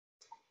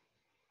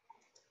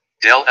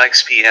Dell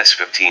Xps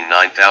 15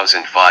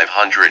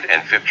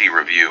 9550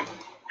 Review,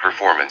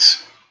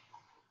 Performance.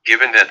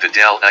 Given that the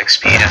Dell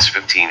Xps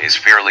 15 is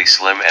fairly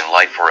slim and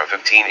light for a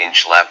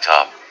 15-inch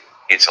laptop,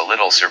 it's a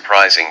little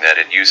surprising that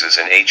it uses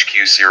an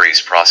HQ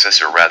series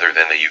processor rather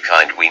than the U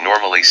kind we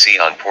normally see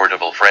on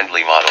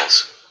portable-friendly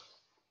models.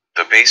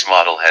 The base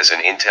model has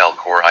an Intel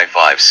Core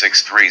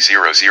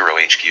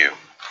i5-6300HQ.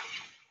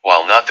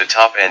 While not the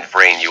top-end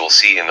brain you'll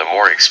see in the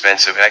more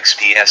expensive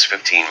XPS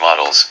 15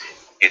 models,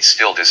 it's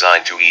still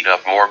designed to eat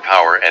up more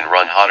power and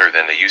run hotter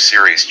than the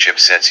U-series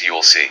chipsets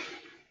you'll see.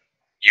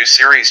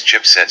 U-series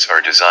chipsets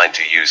are designed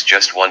to use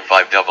just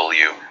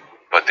 15W,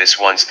 but this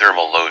one's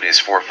thermal load is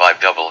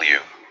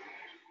 45W.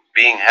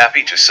 Being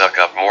happy to suck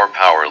up more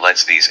power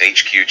lets these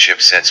HQ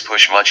chipsets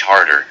push much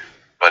harder,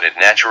 but it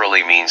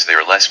naturally means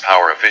they're less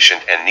power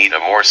efficient and need a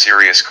more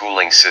serious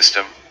cooling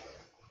system.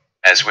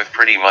 As with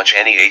pretty much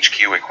any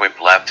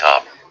HQ-equipped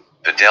laptop,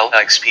 the Dell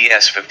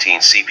XPS 15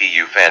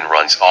 CPU fan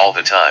runs all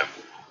the time.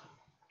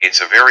 It's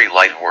a very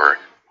light whir,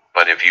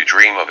 but if you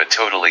dream of a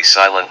totally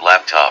silent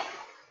laptop,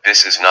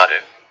 this is not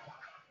it.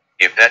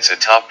 If that's a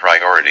top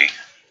priority,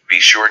 be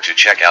sure to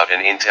check out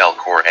an Intel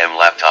Core M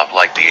laptop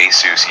like the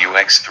Asus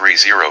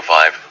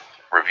UX305,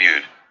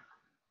 reviewed.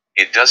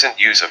 It doesn't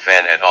use a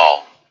fan at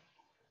all.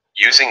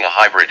 Using a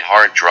hybrid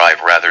hard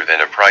drive rather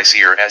than a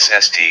pricier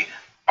SSD,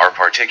 our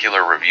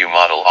particular review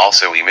model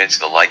also emits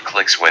the light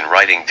clicks when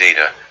writing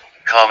data,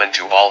 common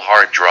to all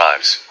hard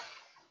drives.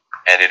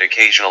 And it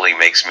occasionally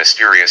makes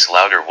mysterious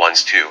louder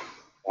ones too,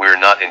 we're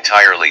not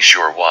entirely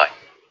sure why.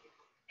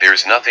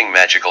 There's nothing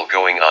magical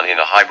going on in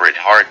a hybrid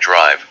hard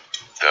drive,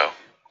 though.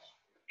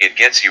 It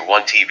gets you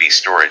 1 TB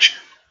storage,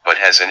 but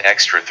has an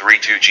extra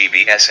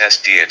 32GB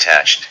SSD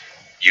attached,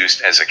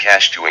 used as a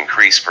cache to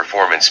increase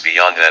performance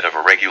beyond that of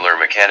a regular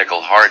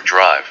mechanical hard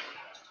drive.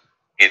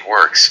 It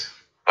works,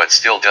 but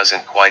still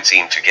doesn't quite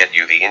seem to get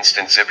you the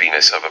instant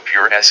zippiness of a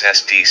pure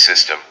SSD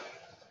system.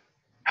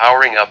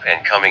 Powering up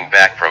and coming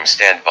back from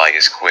standby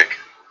is quick,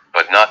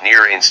 but not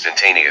near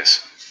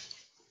instantaneous.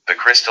 The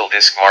Crystal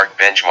Disk Mark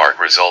benchmark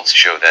results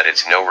show that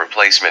it's no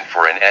replacement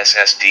for an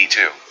SSD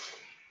too.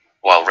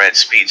 While read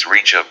speeds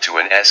reach up to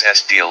an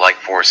SSD like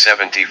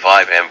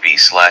 475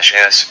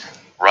 MB/s,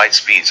 write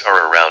speeds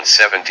are around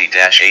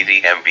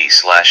 70-80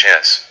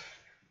 MB/s.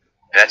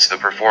 That's the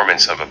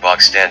performance of a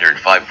box standard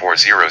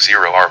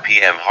 5400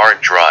 RPM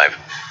hard drive,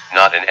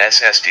 not an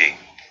SSD.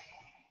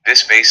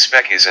 This base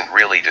spec isn't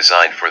really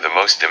designed for the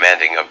most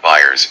demanding of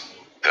buyers,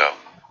 though.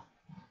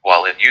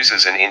 While it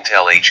uses an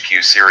Intel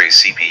HQ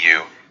series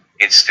CPU,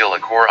 it's still a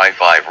Core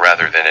i5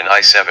 rather than an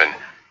i7,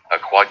 a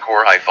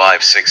quad-core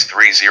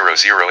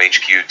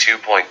i5-6300HQ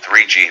 2.3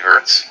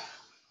 GHz.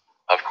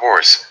 Of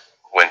course,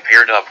 when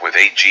paired up with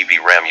 8GB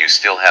RAM you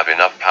still have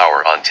enough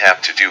power on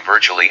tap to do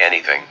virtually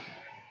anything.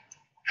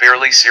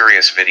 Fairly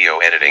serious video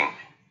editing,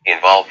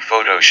 involved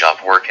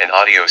Photoshop work and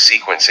audio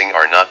sequencing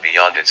are not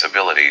beyond its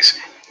abilities,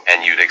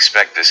 and you'd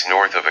expect this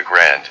north of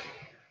 $1,000.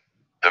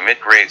 The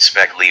mid-grade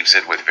spec leaves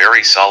it with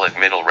very solid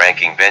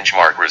middle-ranking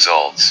benchmark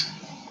results.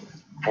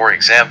 For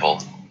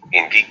example,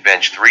 in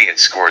Geekbench 3 it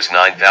scores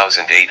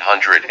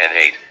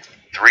 9,808,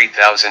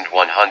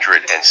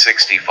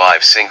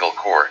 3,165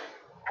 single-core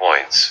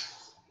points.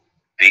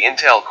 The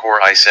Intel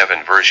Core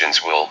i7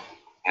 versions will,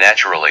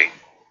 naturally,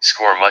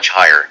 score much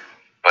higher,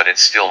 but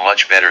it's still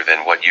much better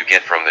than what you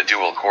get from the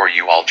dual-core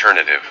U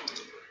alternative.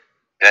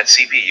 That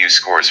CPU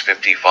scores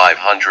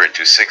 5,500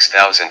 to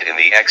 6,000 in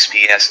the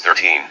XPS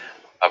 13,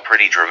 a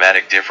pretty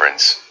dramatic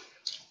difference.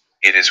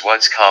 It is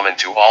what's common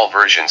to all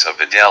versions of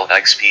the Dell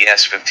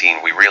XPS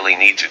 15 we really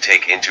need to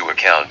take into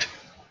account,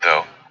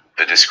 though,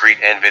 the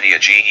discrete NVIDIA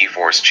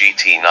GeForce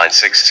GT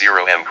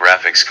 960M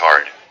graphics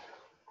card.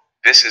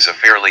 This is a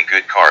fairly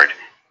good card,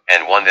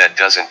 and one that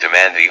doesn't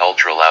demand the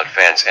ultra-loud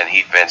fans and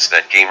heat vents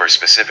that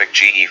gamer-specific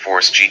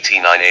GeForce GT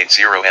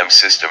 980M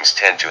systems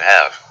tend to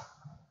have.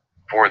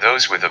 For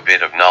those with a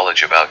bit of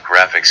knowledge about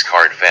graphics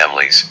card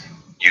families,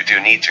 you do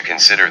need to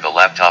consider the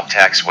laptop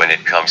tax when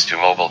it comes to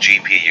mobile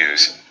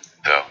GPUs,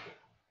 though.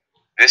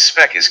 This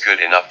spec is good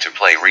enough to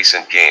play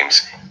recent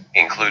games,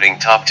 including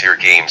top-tier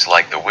games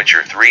like The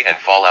Witcher 3 and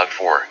Fallout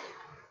 4.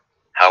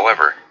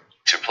 However,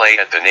 to play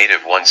at the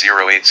native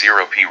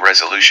 1080p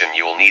resolution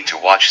you'll need to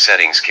watch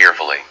settings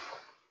carefully.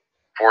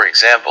 For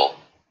example,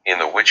 in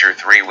The Witcher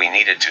 3 we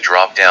needed to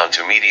drop down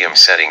to medium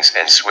settings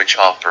and switch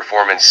off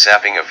performance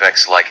sapping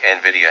effects like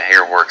NVIDIA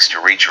Hairworks to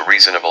reach a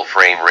reasonable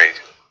frame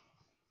rate.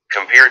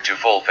 Compared to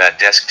full-fat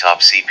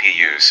desktop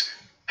CPUs,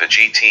 the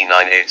GT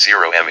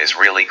 980M is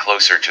really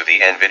closer to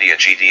the NVIDIA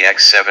GTX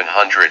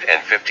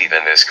 750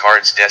 than this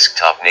card's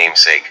desktop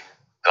namesake,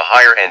 the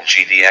higher-end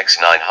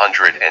GTX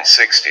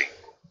 960.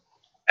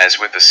 As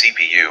with the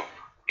CPU,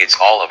 it's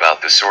all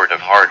about the sort of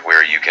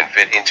hardware you can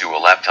fit into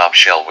a laptop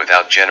shell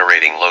without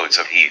generating loads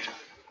of heat.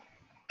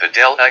 The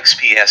Dell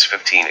XPS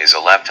 15 is a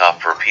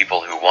laptop for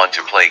people who want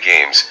to play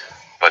games,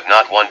 but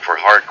not one for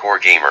hardcore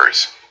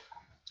gamers.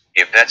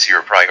 If that's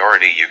your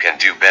priority you can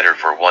do better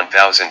for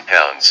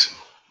 £1,000.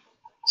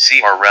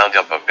 See our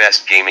roundup of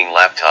best gaming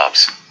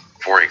laptops,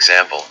 for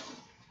example.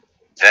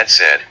 That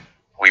said,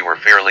 we were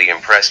fairly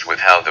impressed with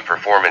how the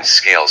performance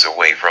scales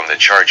away from the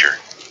charger.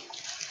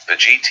 The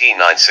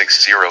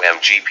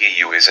GT960M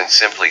GPU isn't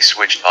simply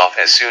switched off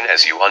as soon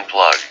as you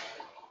unplug.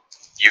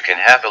 You can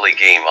happily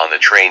game on the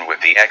train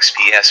with the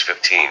XPS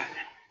 15,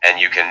 and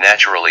you can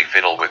naturally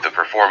fiddle with the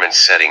performance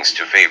settings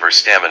to favor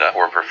stamina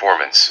or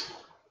performance.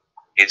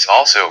 It's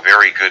also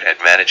very good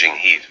at managing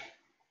heat.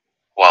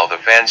 While the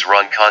fans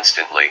run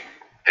constantly,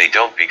 they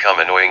don't become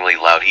annoyingly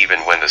loud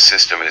even when the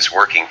system is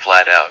working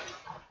flat out.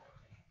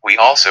 We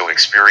also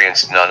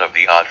experienced none of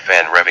the odd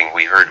fan revving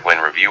we heard when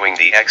reviewing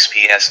the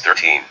XPS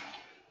 13.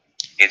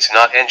 It's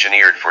not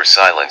engineered for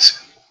silence,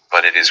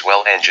 but it is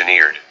well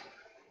engineered.